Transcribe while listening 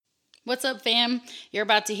What's up, fam? You're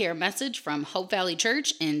about to hear a message from Hope Valley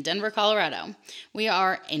Church in Denver, Colorado. We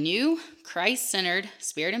are a new, Christ-centered,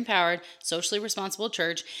 Spirit-empowered, socially responsible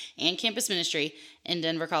church and campus ministry in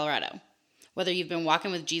Denver, Colorado. Whether you've been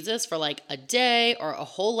walking with Jesus for like a day or a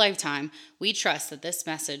whole lifetime, we trust that this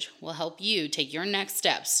message will help you take your next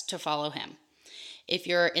steps to follow him. If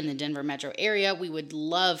you're in the Denver metro area, we would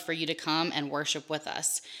love for you to come and worship with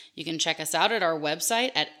us. You can check us out at our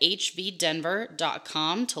website at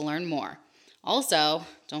hvdenver.com to learn more. Also,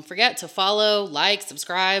 don't forget to follow, like,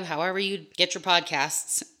 subscribe, however you get your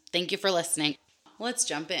podcasts. Thank you for listening. Let's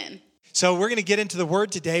jump in. So we're going to get into the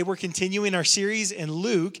Word today. We're continuing our series in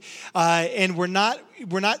Luke, and we're not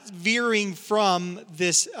veering from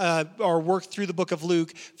this our work through the book of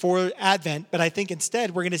Luke for Advent, but I think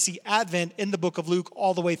instead we're going to see Advent in the book of Luke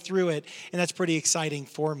all the way through it, and that's pretty exciting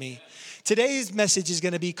for me. Today's message is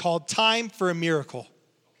going to be called Time for a Miracle.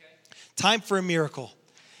 Time for a Miracle.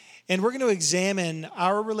 And we're going to examine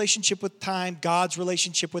our relationship with time, God's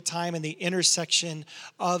relationship with time, and the intersection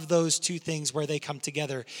of those two things where they come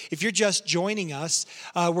together. If you're just joining us,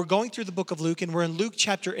 we're going through the book of Luke, and we're in Luke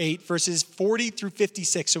chapter 8, verses 40 through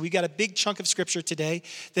 56. So we got a big chunk of scripture today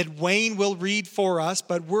that Wayne will read for us,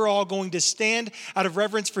 but we're all going to stand out of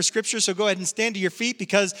reverence for scripture. So go ahead and stand to your feet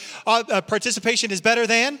because participation is better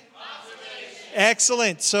than?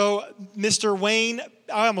 Excellent. So, Mr. Wayne,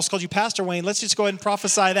 I almost called you Pastor Wayne. Let's just go ahead and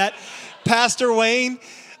prophesy that. Pastor Wayne,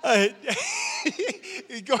 go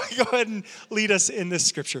ahead and lead us in this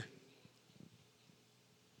scripture.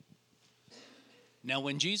 Now,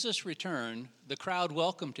 when Jesus returned, the crowd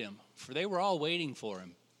welcomed him, for they were all waiting for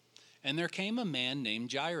him. And there came a man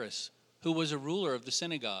named Jairus, who was a ruler of the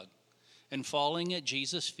synagogue. And falling at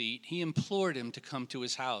Jesus' feet, he implored him to come to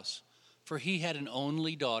his house. For he had an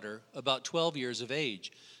only daughter, about 12 years of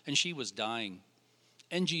age, and she was dying.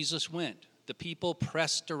 And Jesus went. The people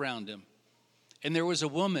pressed around him. And there was a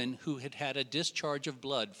woman who had had a discharge of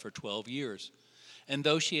blood for 12 years. And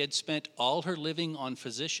though she had spent all her living on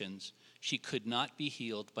physicians, she could not be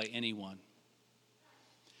healed by anyone.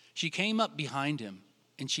 She came up behind him,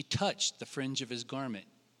 and she touched the fringe of his garment.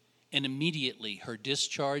 And immediately her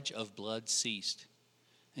discharge of blood ceased.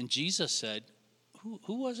 And Jesus said,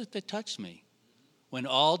 Who was it that touched me? When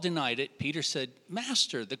all denied it, Peter said,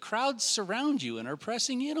 Master, the crowds surround you and are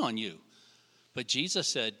pressing in on you. But Jesus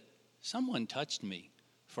said, Someone touched me,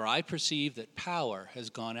 for I perceive that power has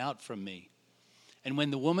gone out from me. And when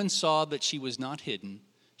the woman saw that she was not hidden,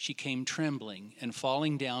 she came trembling and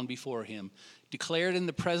falling down before him, declared in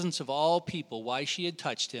the presence of all people why she had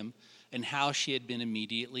touched him and how she had been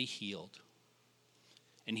immediately healed.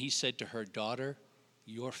 And he said to her, Daughter,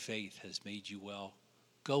 your faith has made you well.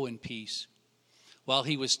 Go in peace. While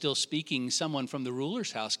he was still speaking, someone from the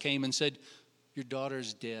ruler's house came and said, Your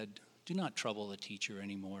daughter's dead. Do not trouble the teacher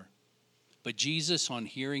anymore. But Jesus, on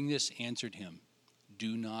hearing this, answered him,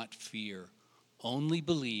 Do not fear. Only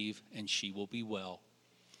believe, and she will be well.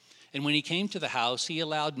 And when he came to the house, he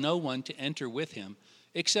allowed no one to enter with him,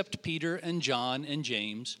 except Peter and John and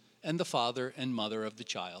James, and the father and mother of the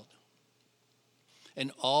child.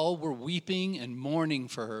 And all were weeping and mourning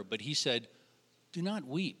for her. But he said, Do not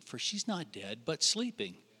weep, for she's not dead, but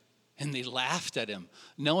sleeping. And they laughed at him,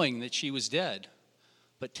 knowing that she was dead.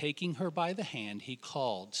 But taking her by the hand, he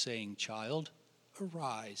called, saying, Child,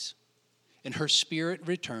 arise. And her spirit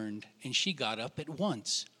returned, and she got up at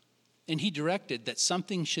once. And he directed that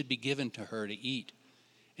something should be given to her to eat.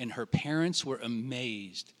 And her parents were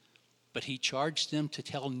amazed. But he charged them to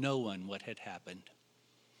tell no one what had happened.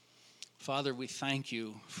 Father, we thank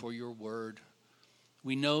you for your word.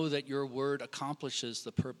 We know that your word accomplishes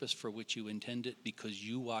the purpose for which you intend it because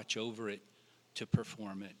you watch over it to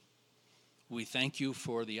perform it. We thank you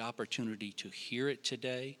for the opportunity to hear it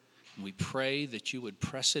today. And we pray that you would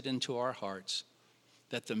press it into our hearts,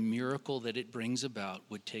 that the miracle that it brings about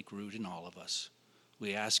would take root in all of us.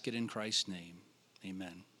 We ask it in Christ's name.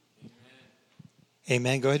 Amen.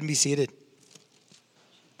 Amen. Go ahead and be seated.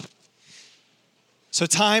 So,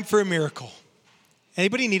 time for a miracle.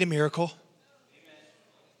 Anybody need a miracle?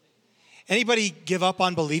 Anybody give up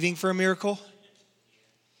on believing for a miracle?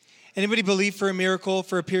 Anybody believe for a miracle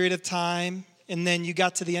for a period of time and then you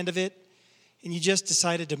got to the end of it and you just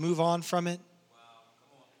decided to move on from it?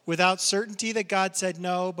 Without certainty that God said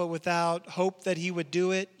no, but without hope that he would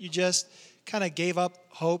do it, you just kind of gave up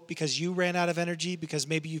hope because you ran out of energy, because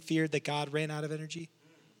maybe you feared that God ran out of energy?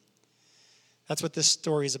 That's what this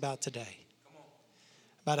story is about today.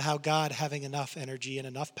 About how God having enough energy and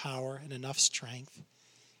enough power and enough strength,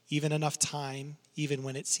 even enough time, even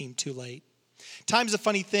when it seemed too late. Time's a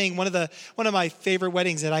funny thing. One of my favorite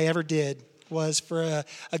weddings that I ever did was for a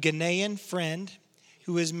Ghanaian friend.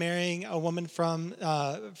 who was marrying a woman from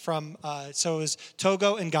so it was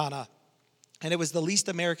Togo and Ghana. And it was the least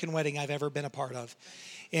American wedding I've ever been a part of.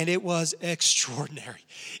 And it was extraordinary.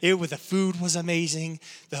 The food was amazing.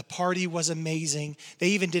 The party was amazing. They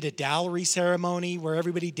even did a dowry ceremony where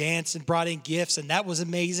everybody danced and brought in gifts, and that was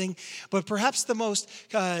amazing. But perhaps the most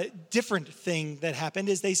different thing that happened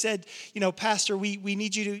is they said, Pastor, we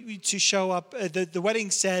need you to show up. The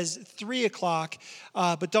wedding says 3 o'clock,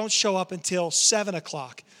 but don't show up until 7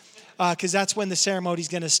 o'clock. Because that's when the ceremony is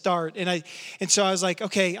going to start. And so I was like,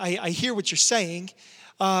 okay, I hear what you're saying.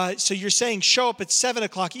 So you're saying show up at 7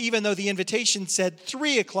 o'clock, even though the invitation said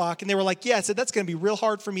 3 o'clock. And they were like, yeah. I said, that's going to be real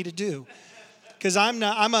hard for me to do. Because I'm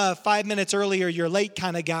a 5 minutes earlier, you're late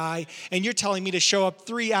kind of guy. And you're telling me to show up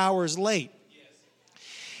 3 hours late.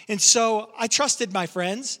 And so I trusted my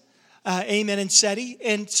friends, Amen and Seti.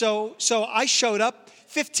 And so I showed up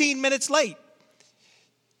 15 minutes late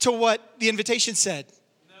to what the invitation said.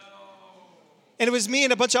 And it was me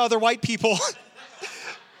and a bunch of other white people,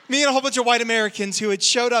 me and a whole bunch of white Americans who had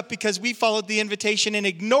showed up because we followed the invitation and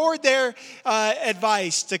ignored their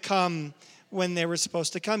advice to come when they were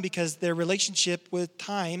supposed to come because their relationship with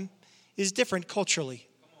time is different culturally.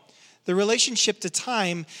 The relationship to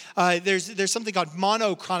time, there's something called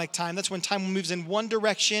monochronic time. That's when time moves in one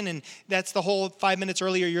direction, and that's the whole 5 minutes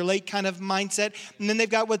earlier, you're late kind of mindset. And then they've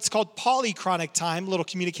got what's called polychronic time, a little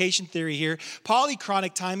communication theory here.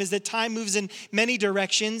 Polychronic time is that time moves in many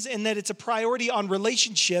directions and that it's a priority on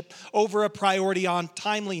relationship over a priority on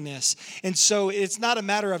timeliness. And so it's not a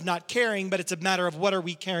matter of not caring, but it's a matter of what are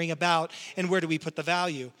we caring about and where do we put the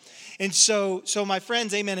value. And so my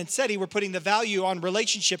friends, Amen and Seti, were putting the value on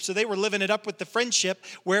relationships. So they were living it up with the friendship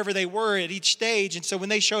wherever they were at each stage. And so when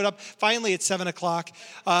they showed up finally at 7 o'clock,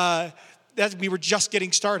 we were just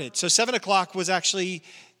getting started. So 7 o'clock was actually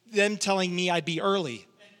them telling me I'd be early.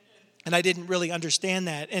 And I didn't really understand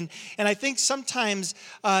that. And I think sometimes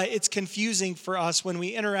it's confusing for us when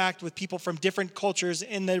we interact with people from different cultures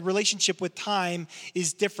and the relationship with time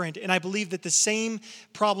is different. And I believe that the same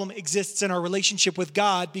problem exists in our relationship with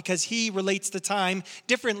God because He relates to time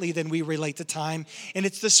differently than we relate to time. And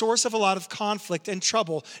it's the source of a lot of conflict and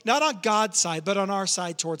trouble, not on God's side, but on our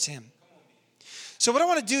side towards Him. So what I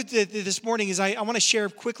want to do this morning is I want to share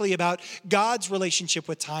quickly about God's relationship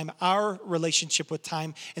with time, our relationship with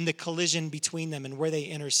time, and the collision between them and where they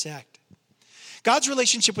intersect. God's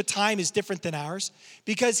relationship with time is different than ours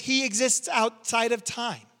because He exists outside of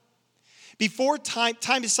time. Before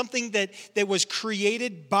time is something that was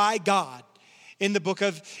created by God. In the book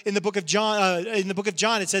of John,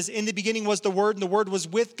 it says, "In the beginning was the Word, and the Word was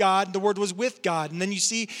with God, and the Word was with God." And then you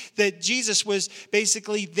see that Jesus was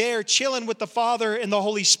basically there chilling with the Father and the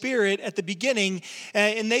Holy Spirit at the beginning,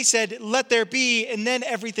 and they said, "Let there be," and then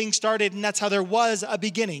everything started, and that's how there was a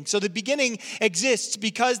beginning. So the beginning exists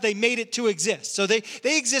because they made it to exist. So they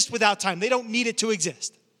exist without time. They don't need it to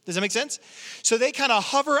exist. Does that make sense? So they kind of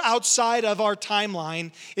hover outside of our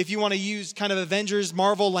timeline, if you want to use kind of Avengers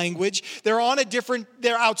Marvel language. They're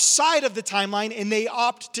outside of the timeline, and they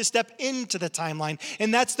opt to step into the timeline.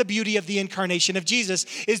 And that's the beauty of the incarnation of Jesus,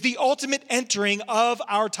 is the ultimate entering of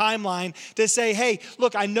our timeline to say, hey,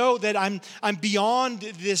 look, I know that I'm beyond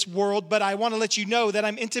this world, but I want to let you know that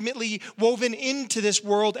I'm intimately woven into this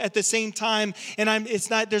world at the same time. And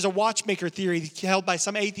there's a watchmaker theory held by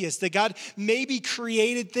some atheists that God maybe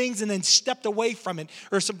created things and then stepped away from it,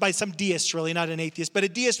 or by some deists, really, not an atheist, but a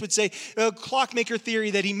deist would say, clockmaker theory,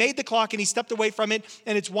 that He made the clock and He stepped away from it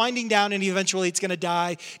and it's winding down and eventually it's going to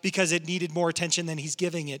die because it needed more attention than He's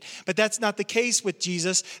giving it. But that's not the case with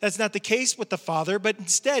Jesus. That's not the case with the Father, but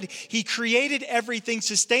instead He created everything,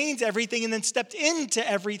 sustains everything, and then stepped into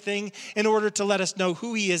everything in order to let us know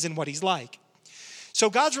who He is and what He's like. So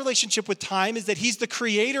God's relationship with time is that He's the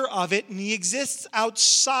creator of it and He exists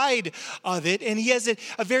outside of it. And He has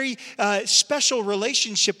a very special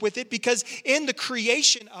relationship with it because in the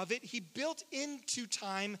creation of it, He built into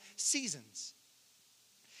time seasons.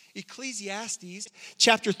 Ecclesiastes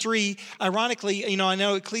chapter 3, ironically, I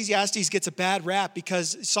know Ecclesiastes gets a bad rap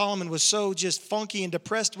because Solomon was so just funky and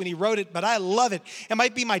depressed when he wrote it, but I love it. It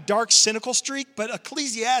might be my dark, cynical streak, but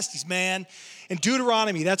Ecclesiastes, man, and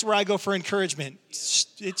Deuteronomy, that's where I go for encouragement. It's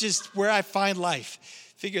just where I find life.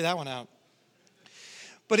 Figure that one out.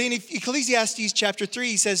 But in Ecclesiastes chapter 3,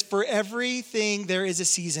 he says, "For everything there is a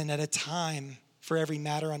season at a time for every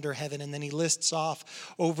matter under heaven." And then he lists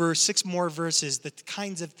off over 6 more verses the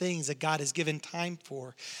kinds of things that God has given time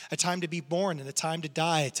for. A time to be born and a time to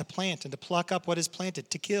die, to plant and to pluck up what is planted,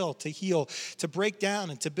 to kill, to heal, to break down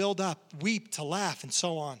and to build up, weep, to laugh, and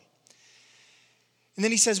so on. And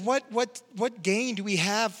then he says, what gain do we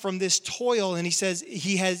have from this toil? And he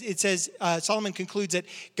says, Solomon concludes that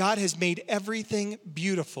God has made everything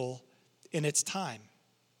beautiful in its time.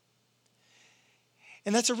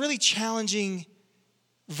 And that's a really challenging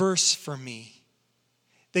verse for me,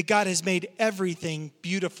 that God has made everything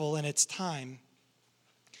beautiful in its time.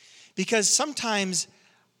 Because sometimes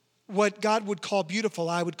what God would call beautiful,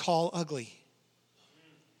 I would call ugly.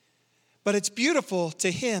 But it's beautiful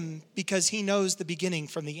to him because he knows the beginning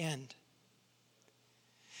from the end.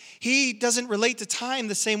 He doesn't relate to time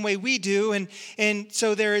the same way we do, and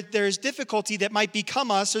so there's difficulty that might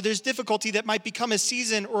become us, or there's difficulty that might become a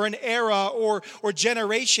season or an era or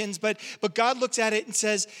generations, but God looks at it and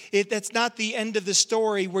says, that's not the end of the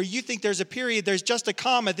story where you think there's a period, there's just a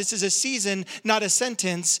comma. This is a season, not a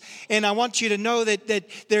sentence, and I want you to know that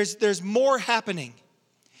there's more happening.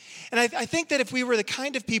 And I think that if we were the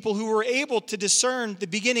kind of people who were able to discern the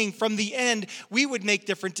beginning from the end, we would make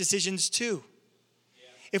different decisions too.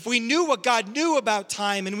 If we knew what God knew about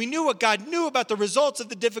time, and we knew what God knew about the results of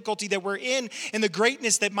the difficulty that we're in and the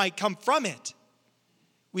greatness that might come from it,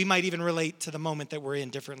 we might even relate to the moment that we're in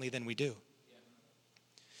differently than we do.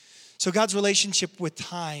 So God's relationship with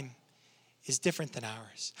time is different than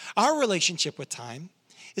ours. Our relationship with time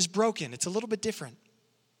is broken. It's a little bit different.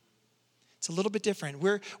 It's a little bit different.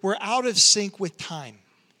 We're out of sync with time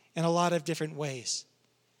in a lot of different ways.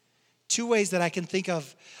 Two ways that I can think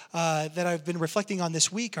of that I've been reflecting on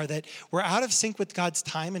this week are that we're out of sync with God's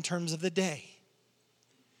time in terms of the day.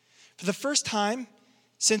 For the first time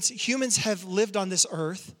since humans have lived on this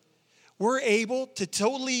earth, we're able to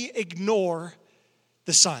totally ignore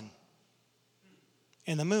the sun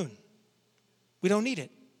and the moon. We don't need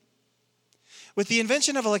it. With the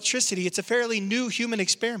invention of electricity, it's a fairly new human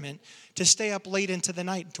experiment to stay up late into the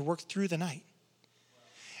night, to work through the night.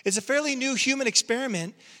 It's a fairly new human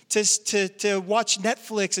experiment to watch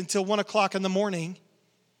Netflix until 1 o'clock in the morning,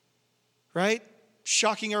 right?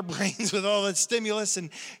 Shocking our brains with all that stimulus and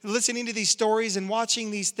listening to these stories and watching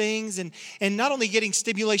these things and not only getting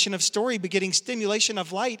stimulation of story, but getting stimulation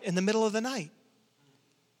of light in the middle of the night.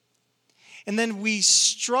 And then we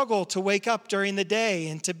struggle to wake up during the day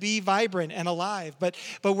and to be vibrant and alive, but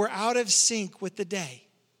we're out of sync with the day.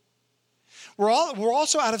 We're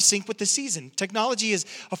also out of sync with the season. Technology has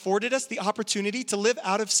afforded us the opportunity to live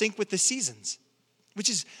out of sync with the seasons, which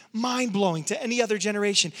is mind-blowing to any other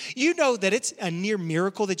generation. You know that it's a near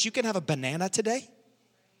miracle that you can have a banana today?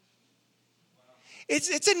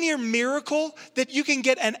 It's a near miracle that you can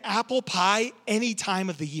get an apple pie any time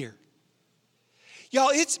of the year. Y'all,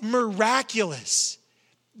 it's miraculous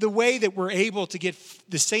the way that we're able to get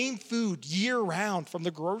the same food year-round from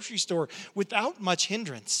the grocery store without much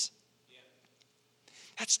hindrance.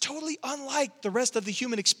 That's totally unlike the rest of the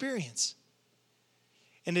human experience.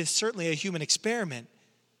 And it's certainly a human experiment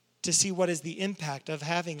to see what is the impact of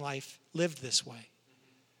having life lived this way.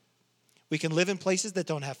 We can live in places that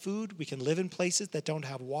don't have food. We can live in places that don't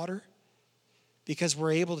have water, because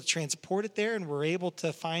we're able to transport it there and we're able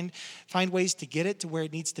to find ways to get it to where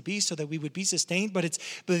it needs to be so that we would be sustained. But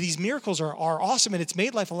these miracles are awesome, and it's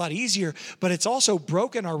made life a lot easier, but it's also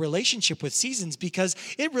broken our relationship with seasons, because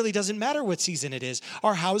it really doesn't matter what season it is.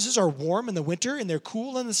 Our houses are warm in the winter and they're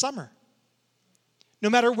cool in the summer, no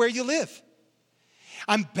matter where you live.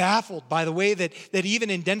 I'm baffled by the way that even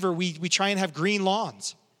in Denver we try and have green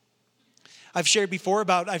lawns. I've shared before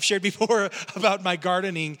about my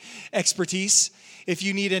gardening expertise. If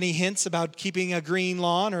you need any hints about keeping a green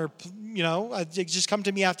lawn, or just come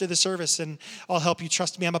to me after the service and I'll help you.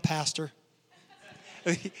 Trust me, I'm a pastor.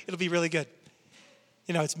 It'll be really good.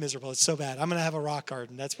 It's miserable. It's so bad. I'm going to have a rock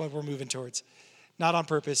garden. That's what we're moving towards. Not on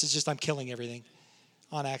purpose. It's just I'm killing everything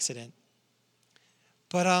on accident.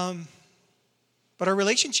 But our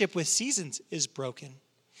relationship with seasons is broken.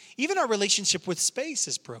 Even our relationship with space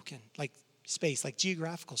is broken, like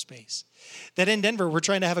geographical space. That in Denver, we're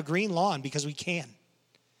trying to have a green lawn because we can.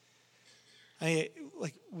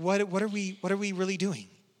 What are we really doing?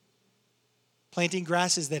 Planting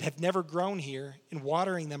grasses that have never grown here and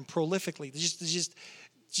watering them prolifically. Just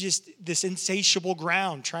this insatiable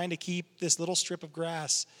ground, trying to keep this little strip of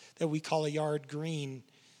grass that we call a yard green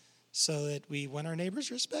so that we win our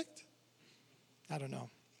neighbors' respect? I don't know.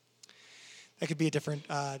 That could be a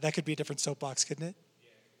different soapbox, couldn't it?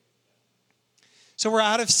 So we're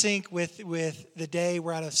out of sync with the day.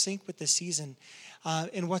 We're out of sync with the season.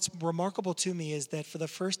 And what's remarkable to me is that for the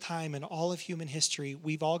first time in all of human history,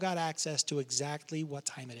 we've all got access to exactly what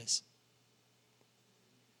time it is.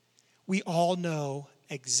 We all know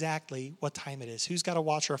exactly what time it is. Who's got a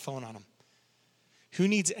watch or a phone on them? Who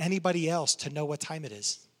needs anybody else to know what time it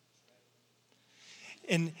is?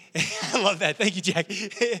 And I love that. Thank you, Jack.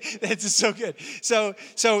 That's just so good. So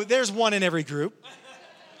there's one in every group.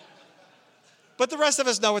 But the rest of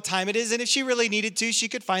us know what time it is. And if she really needed to, she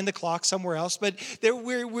could find the clock somewhere else. But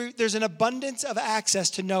there's an abundance of access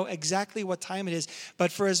to know exactly what time it is.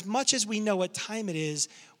 But for as much as we know what time it is,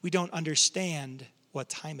 we don't understand what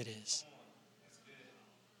time it is.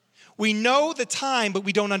 We know the time, but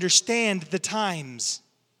we don't understand the times.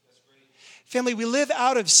 Family, we live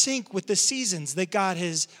out of sync with the seasons that God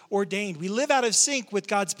has ordained. We live out of sync with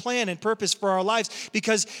God's plan and purpose for our lives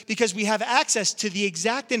because we have access to the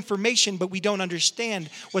exact information, but we don't understand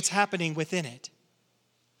what's happening within it.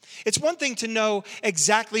 It's one thing to know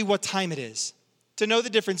exactly what time it is, to know the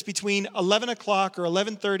difference between 11 o'clock or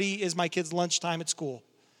 11:30 is my kid's lunchtime at school,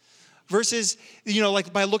 versus,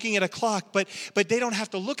 like by looking at a clock, but they don't have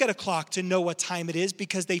to look at a clock to know what time it is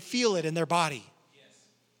because they feel it in their body.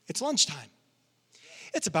 It's lunchtime.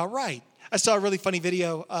 It's about right. I saw a really funny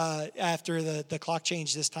video after the clock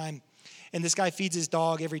change this time. And this guy feeds his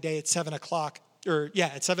dog every day at 7 o'clock.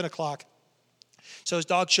 At 7 o'clock. So his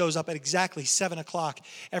dog shows up at exactly 7 o'clock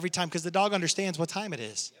every time because the dog understands what time it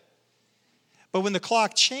is. But when the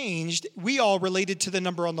clock changed, we all related to the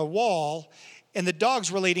number on the wall, and the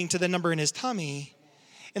dog's relating to the number in his tummy.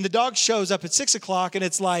 And the dog shows up at 6 o'clock, and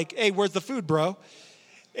it's like, hey, where's the food, bro?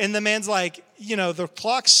 And the man's like, the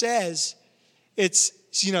clock says it's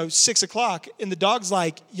 6 o'clock, and the dog's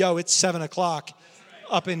like, yo, it's 7 o'clock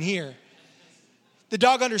up in here. The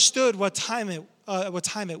dog understood what time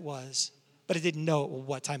it was, but it didn't know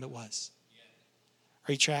what time it was.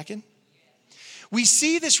 Are you tracking? We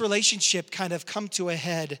see this relationship kind of come to a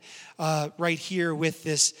head right here with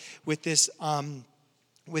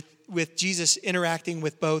Jesus interacting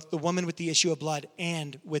with both the woman with the issue of blood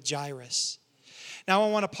and with Jairus. Now I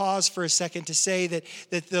want to pause for a second to say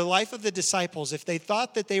that the life of the disciples, if they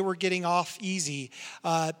thought that they were getting off easy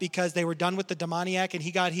because they were done with the demoniac and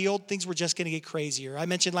he got healed, things were just going to get crazier. I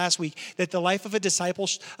mentioned last week that the life of a disciple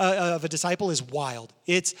is wild.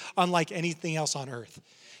 It's unlike anything else on earth.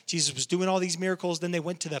 Jesus was doing all these miracles. Then they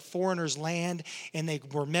went to the foreigner's land, and they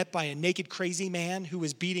were met by a naked, crazy man who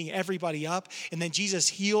was beating everybody up. And then Jesus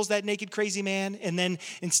heals that naked, crazy man. And then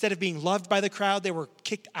instead of being loved by the crowd, they were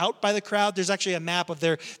kicked out by the crowd. There's actually a map of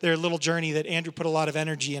their little journey that Andrew put a lot of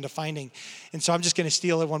energy into finding. And so I'm just going to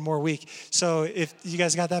steal it one more week. So if you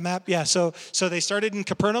guys got that map? Yeah, so they started in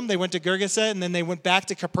Capernaum. They went to Gergesa, and then they went back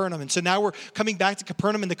to Capernaum. And so now we're coming back to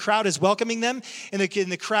Capernaum, and the crowd is welcoming them. And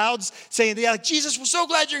the crowd's saying, yeah, Jesus, we're so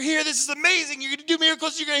glad you're here. This is amazing. You're going to do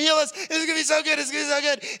miracles. You're going to heal us. This is going to be so good. It's going to be so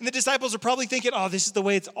good. And the disciples are probably thinking, oh, this is the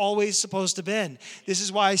way it's always supposed to be. This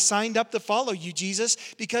is why I signed up to follow you, Jesus,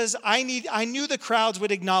 because I knew the crowds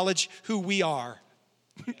would acknowledge who we are.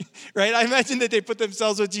 Right? I imagine that they put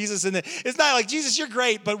themselves with Jesus, and it's not like, Jesus, you're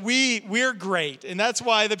great, but we're great. And that's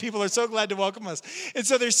why the people are so glad to welcome us. And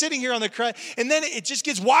so they're sitting here on the crowd, and then it just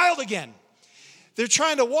gets wild again. They're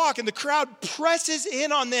trying to walk, and the crowd presses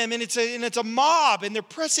in on them, and it's a mob, and they're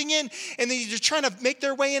pressing in, and they're trying to make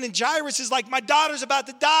their way in. And Jairus is like, my daughter's about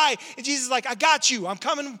to die. And Jesus is like, I got you. I'm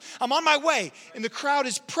coming. I'm on my way. And the crowd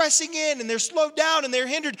is pressing in, and they're slowed down, and they're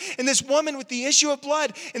hindered. And this woman with the issue of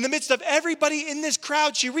blood, in the midst of everybody in this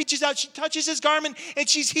crowd, she reaches out, she touches his garment, and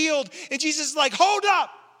she's healed. And Jesus is like, hold up.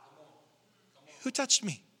 Who touched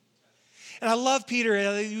me? And I love Peter.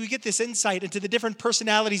 We get this insight into the different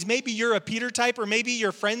personalities. Maybe you're a Peter type, or maybe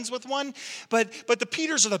you're friends with one, but the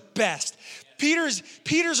Peters are the best.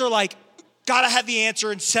 Peters are like, gotta have the answer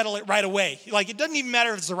and settle it right away. Like, it doesn't even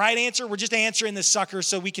matter if it's the right answer. We're just answering this sucker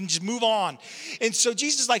so we can just move on. And so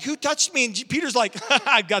Jesus is like, who touched me? And Peter's like,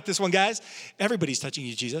 I've got this one, guys. Everybody's touching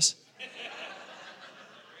you, Jesus.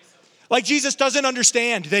 Like Jesus doesn't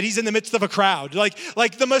understand that he's in the midst of a crowd. Like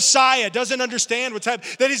the Messiah doesn't understand what's happening.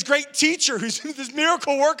 That his great teacher, who's this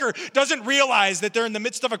miracle worker, doesn't realize that they're in the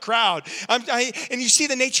midst of a crowd. And you see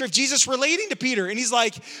the nature of Jesus relating to Peter. And he's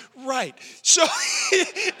like, right. So,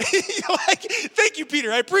 like, thank you,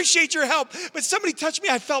 Peter. I appreciate your help. But somebody touched me.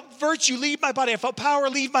 I felt virtue leave my body. I felt power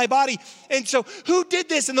leave my body. And so who did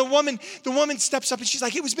this? And the woman steps up and she's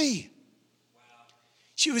like, it was me.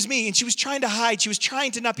 She was me, and she was trying to hide. She was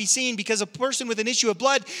trying to not be seen because a person with an issue of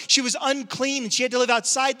blood, she was unclean, and she had to live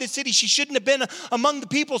outside the city. She shouldn't have been among the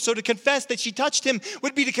people, so to confess that she touched him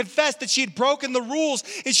would be to confess that she had broken the rules,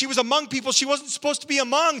 and she was among people she wasn't supposed to be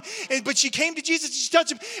among, but she came to Jesus, and she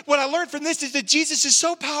touched him. What I learned from this is that Jesus is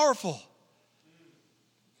so powerful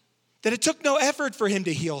that it took no effort for him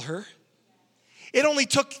to heal her. It only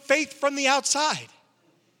took faith from the outside.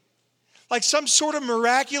 Like some sort of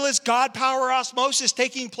miraculous God power osmosis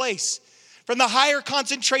taking place from the higher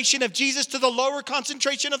concentration of Jesus to the lower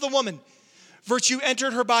concentration of the woman. Virtue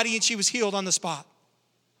entered her body and she was healed on the spot.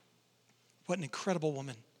 What an incredible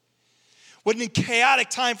woman. What a chaotic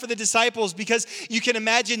time for the disciples, because you can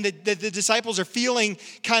imagine that the disciples are feeling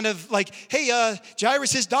kind of like, hey,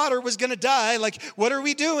 Jairus' daughter was going to die. Like, what are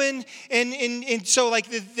we doing? And so like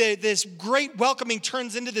this great welcoming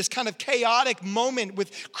turns into this kind of chaotic moment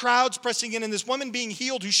with crowds pressing in and this woman being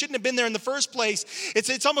healed who shouldn't have been there in the first place.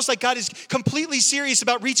 It's almost like God is completely serious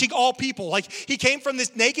about reaching all people. Like he came from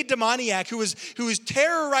this naked demoniac who was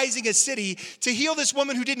terrorizing a city to heal this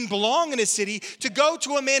woman who didn't belong in a city, to go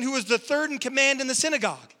to a man who was the third in command in the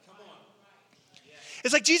synagogue.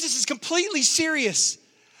 It's like Jesus is completely serious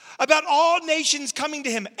about all nations coming to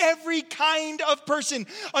him, every kind of person,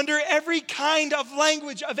 under every kind of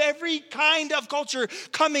language, of every kind of culture,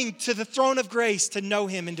 coming to the throne of grace to know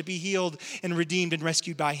him and to be healed and redeemed and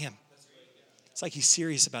rescued by him. It's like he's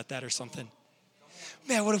serious about that or something.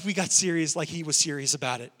 Man, what if we got serious like he was serious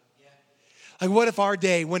about it? Like, what if our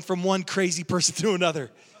day went from one crazy person to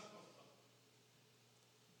another?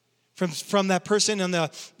 From that person on the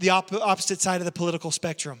opposite side of the political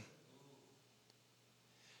spectrum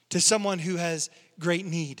to someone who has great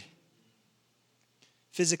need,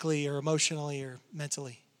 physically or emotionally or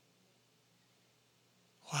mentally.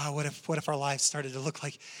 Wow, what if our lives started to look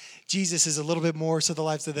like Jesus is a little bit more, so the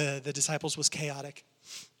lives of the disciples was chaotic.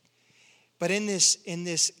 But in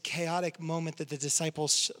this chaotic moment that the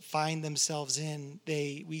disciples find themselves in,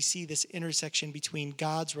 we see this intersection between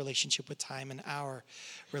God's relationship with time and our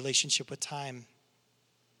relationship with time.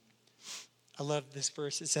 I love this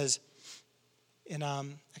verse. It says,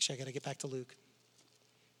 actually I got to get back to Luke.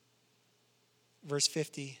 Verse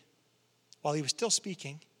 50, while he was still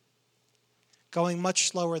speaking, going much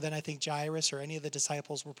slower than I think Jairus or any of the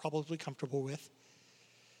disciples were probably comfortable with.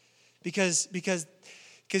 Because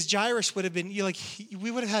Jairus would have been, we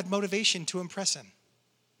would have had motivation to impress him.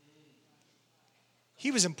 He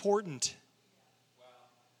was important.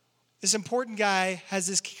 This important guy has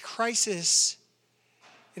this crisis,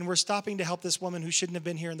 and we're stopping to help this woman who shouldn't have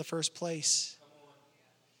been here in the first place.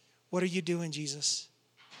 What are you doing, Jesus?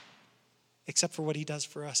 Except for what he does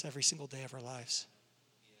for us every single day of our lives.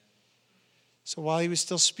 So while he was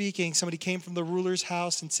still speaking, somebody came from the ruler's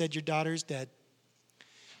house and said, your daughter's dead.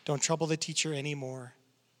 Don't trouble the teacher anymore.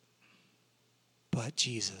 But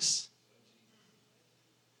Jesus,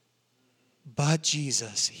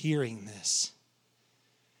 hearing this,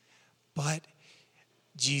 but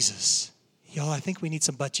Jesus, y'all, I think we need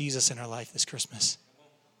some but Jesus in our life this Christmas.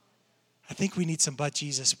 I think we need some but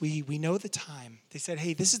Jesus. We know the time. They said,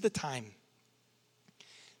 hey, this is the time.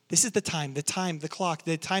 This is the time, the clock,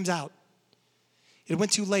 the time's out. It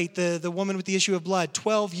went too late. The woman with the issue of blood,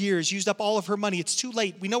 12 years, used up all of her money. It's too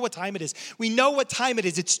late. We know what time it is.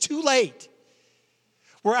 It's too late.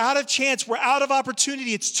 We're out of chance. We're out of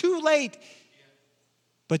opportunity. It's too late.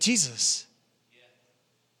 But Jesus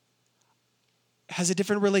has a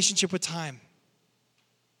different relationship with time.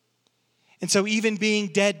 And so even being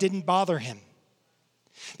dead didn't bother him.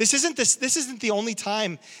 This isn't the only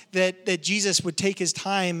time that Jesus would take his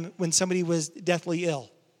time when somebody was deathly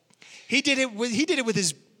ill. He did it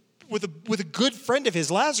with a good friend of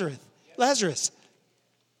his, Lazarus.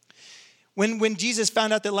 When Jesus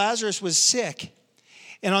found out that Lazarus was sick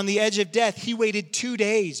and on the edge of death, he waited 2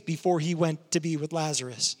 days before he went to be with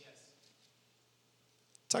Lazarus.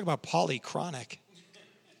 Talk about polychronic.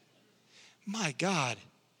 My God.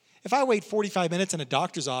 If I wait 45 minutes in a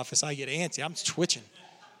doctor's office, I get antsy. I'm twitching.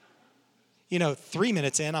 3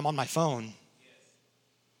 minutes in, I'm on my phone.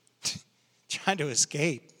 Trying to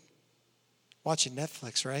escape. Watching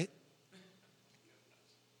Netflix, right?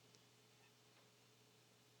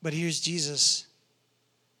 But here's Jesus,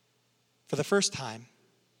 for the first time,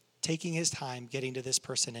 taking his time getting to this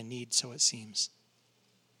person in need, so it seems.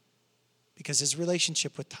 Because his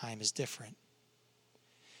relationship with time is different.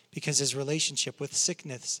 Because his relationship with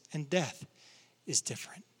sickness and death is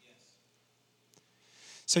different.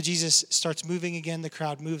 So Jesus starts moving again. The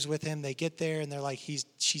crowd moves with him. They get there and they're like,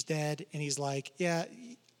 she's dead. And he's like, yeah,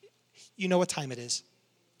 you know what time it is,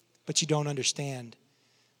 but you don't understand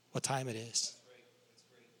what time it is.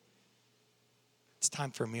 It's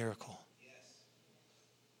time for a miracle.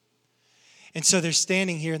 And so they're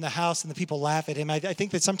standing here in the house and the people laugh at him. I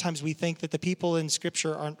think that sometimes we think that the people in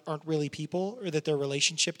Scripture aren't really people, or that their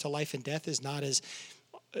relationship to life and death is not as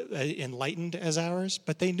enlightened as ours,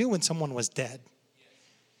 but they knew when someone was dead.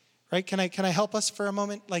 Right? Can I help us for a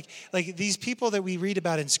moment? Like these people that we read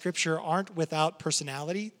about in Scripture aren't without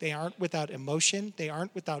personality. They aren't without emotion. They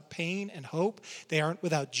aren't without pain and hope. They aren't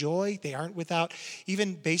without joy. They aren't without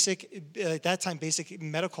even basic, at that time, basic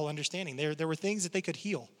medical understanding. There were things that they could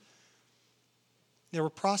heal. There were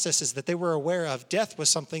processes that they were aware of. Death was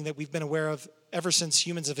something that we've been aware of ever since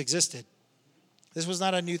humans have existed. This was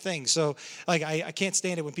not a new thing. So, like, I can't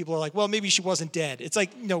stand it when people are like, well, maybe she wasn't dead. It's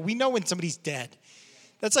like, no, we know when somebody's dead.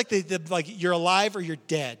 That's like like you're alive or you're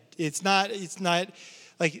dead. It's not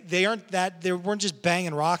like they weren't just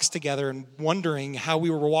banging rocks together and wondering how we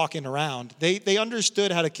were walking around. They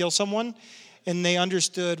understood how to kill someone, and they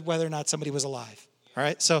understood whether or not somebody was alive. All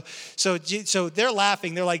right, so they're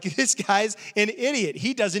laughing. They're like, this guy's an idiot.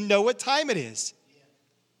 He doesn't know what time it is.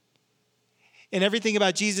 And everything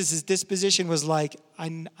about Jesus' disposition was like,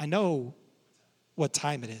 I know what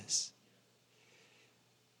time it is.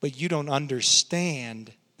 But you don't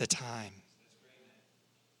understand the time.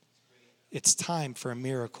 It's time for a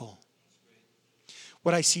miracle.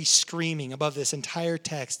 What I see screaming above this entire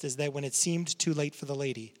text is that when it seemed too late for the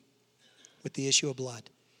lady with the issue of blood,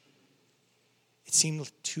 it seemed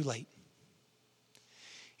too late.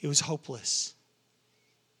 It was hopeless.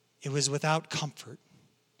 It was without comfort.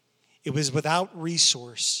 It was without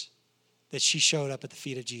resource that she showed up at the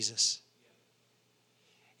feet of Jesus.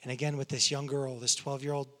 And again, with this young girl, this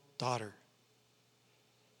 12-year-old daughter,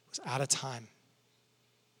 was out of time.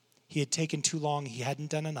 He had taken too long. He hadn't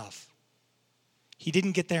done enough. He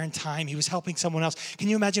didn't get there in time. He was helping someone else. Can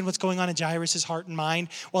you imagine what's going on in Jairus' heart and mind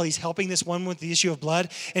while he's helping this one with the issue of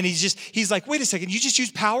blood? And he's like, wait a second, you just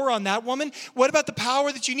used power on that woman? What about the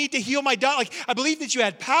power that you need to heal my daughter? Like, I believe that you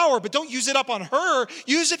had power, but don't use it up on her.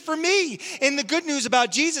 Use it for me. And the good news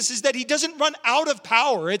about Jesus is that he doesn't run out of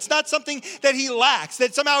power. It's not something that he lacks,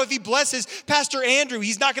 that somehow if he blesses Pastor Andrew,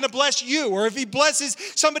 he's not going to bless you. Or if he blesses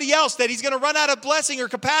somebody else, that he's going to run out of blessing or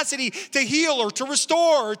capacity to heal or to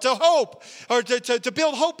restore or to hope or to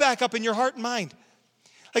build hope back up in your heart and mind.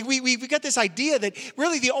 Like we got this idea that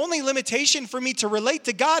really the only limitation for me to relate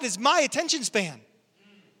to God is my attention span.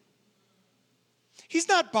 He's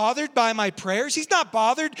not bothered by my prayers. He's not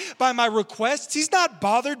bothered by my requests. He's not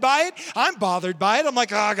bothered by it. I'm bothered by it. I'm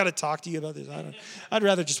like, I got to talk to you about this. I'd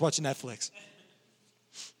rather just watch Netflix.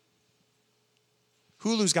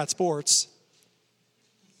 Hulu's got sports.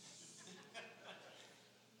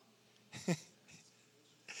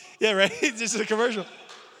 Yeah, right? It's just a commercial.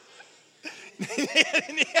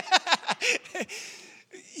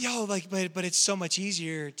 But it's so much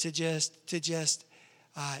easier to just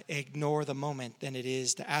ignore the moment than it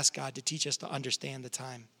is to ask God to teach us to understand the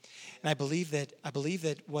time. And I believe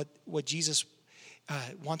that what Jesus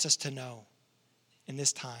wants us to know in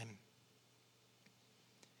this time.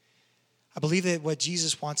 I believe that what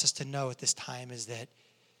Jesus wants us to know at this time is that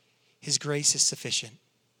his grace is sufficient.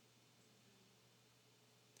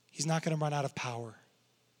 He's not going to run out of power.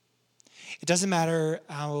 It doesn't matter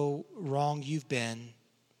how wrong you've been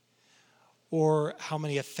or how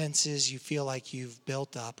many offenses you feel like you've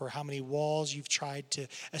built up or how many walls you've tried to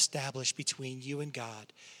establish between you and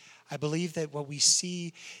God. I believe that what we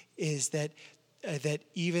see is that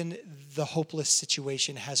even the hopeless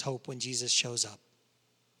situation has hope when Jesus shows up.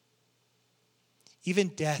 Even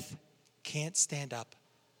death can't stand up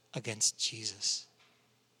against Jesus.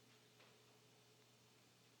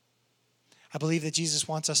 I believe that Jesus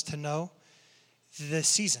wants us to know the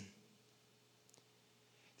season.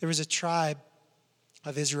 There was a tribe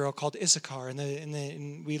of Israel called Issachar,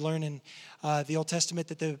 and we learn in the Old Testament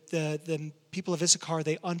that the people of Issachar,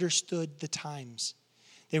 they understood the times.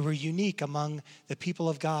 They were unique among the people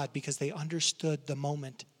of God because they understood the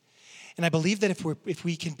moment. And I believe that if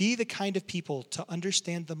we can be the kind of people to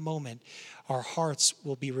understand the moment, our hearts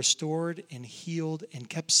will be restored and healed and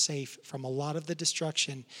kept safe from a lot of the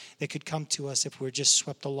destruction that could come to us if we're just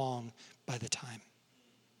swept along by the time.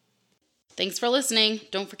 Thanks for listening.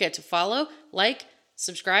 Don't forget to follow, like,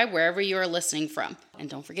 subscribe wherever you are listening from. And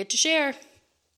don't forget to share.